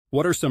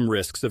What are some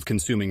risks of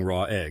consuming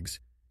raw eggs?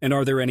 And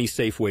are there any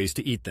safe ways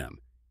to eat them,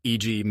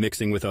 e.g.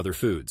 mixing with other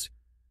foods?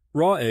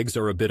 Raw eggs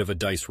are a bit of a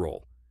dice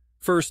roll.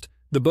 First,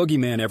 the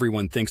bogeyman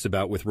everyone thinks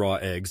about with raw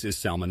eggs is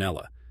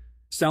salmonella.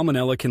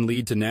 Salmonella can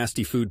lead to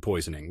nasty food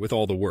poisoning with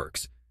all the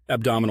works,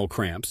 abdominal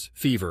cramps,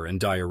 fever, and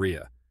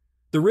diarrhea.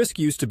 The risk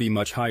used to be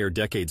much higher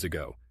decades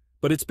ago,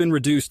 but it's been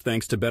reduced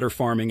thanks to better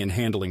farming and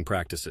handling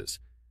practices.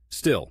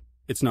 Still,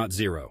 it's not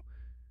zero.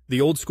 The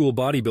old-school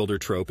bodybuilder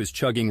trope is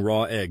chugging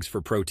raw eggs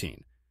for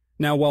protein.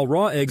 Now, while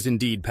raw eggs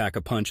indeed pack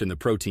a punch in the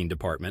protein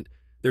department,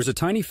 there's a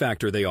tiny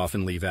factor they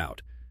often leave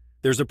out.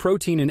 There's a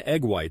protein in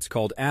egg whites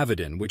called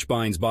avidin which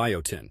binds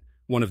biotin,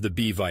 one of the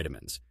B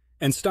vitamins,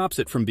 and stops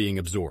it from being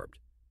absorbed.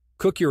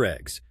 Cook your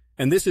eggs,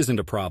 and this isn't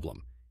a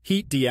problem.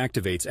 Heat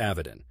deactivates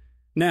avidin.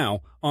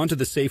 Now, onto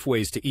the safe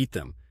ways to eat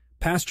them.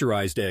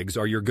 Pasteurized eggs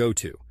are your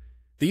go-to.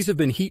 These have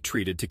been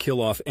heat-treated to kill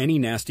off any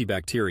nasty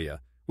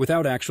bacteria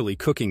without actually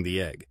cooking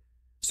the egg.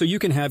 So you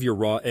can have your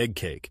raw egg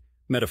cake,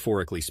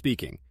 metaphorically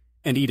speaking,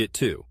 and eat it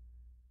too.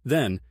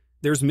 Then,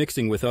 there's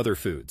mixing with other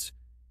foods.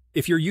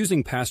 If you're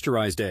using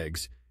pasteurized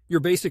eggs, you're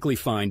basically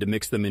fine to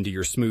mix them into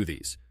your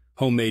smoothies,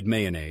 homemade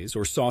mayonnaise,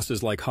 or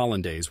sauces like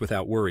hollandaise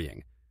without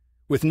worrying.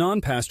 With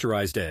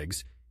non-pasteurized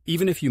eggs,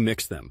 even if you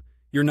mix them,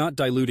 you're not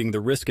diluting the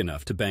risk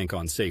enough to bank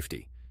on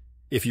safety.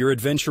 If you're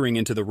adventuring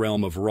into the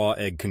realm of raw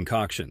egg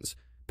concoctions,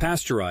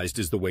 pasteurized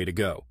is the way to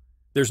go.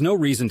 There's no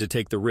reason to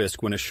take the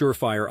risk when a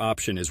surefire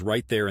option is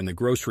right there in the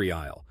grocery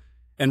aisle.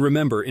 And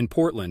remember, in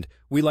Portland,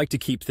 we like to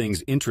keep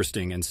things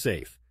interesting and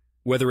safe.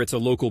 Whether it's a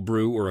local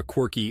brew or a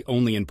quirky,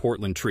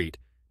 only-in-Portland treat,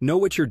 know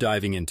what you're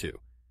diving into.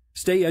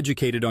 Stay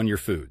educated on your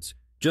foods,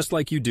 just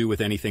like you do with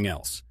anything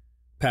else.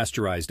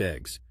 Pasteurized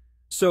eggs.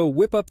 So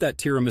whip up that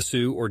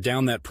tiramisu or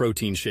down that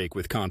protein shake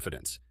with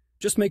confidence.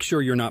 Just make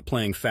sure you're not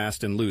playing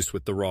fast and loose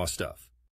with the raw stuff.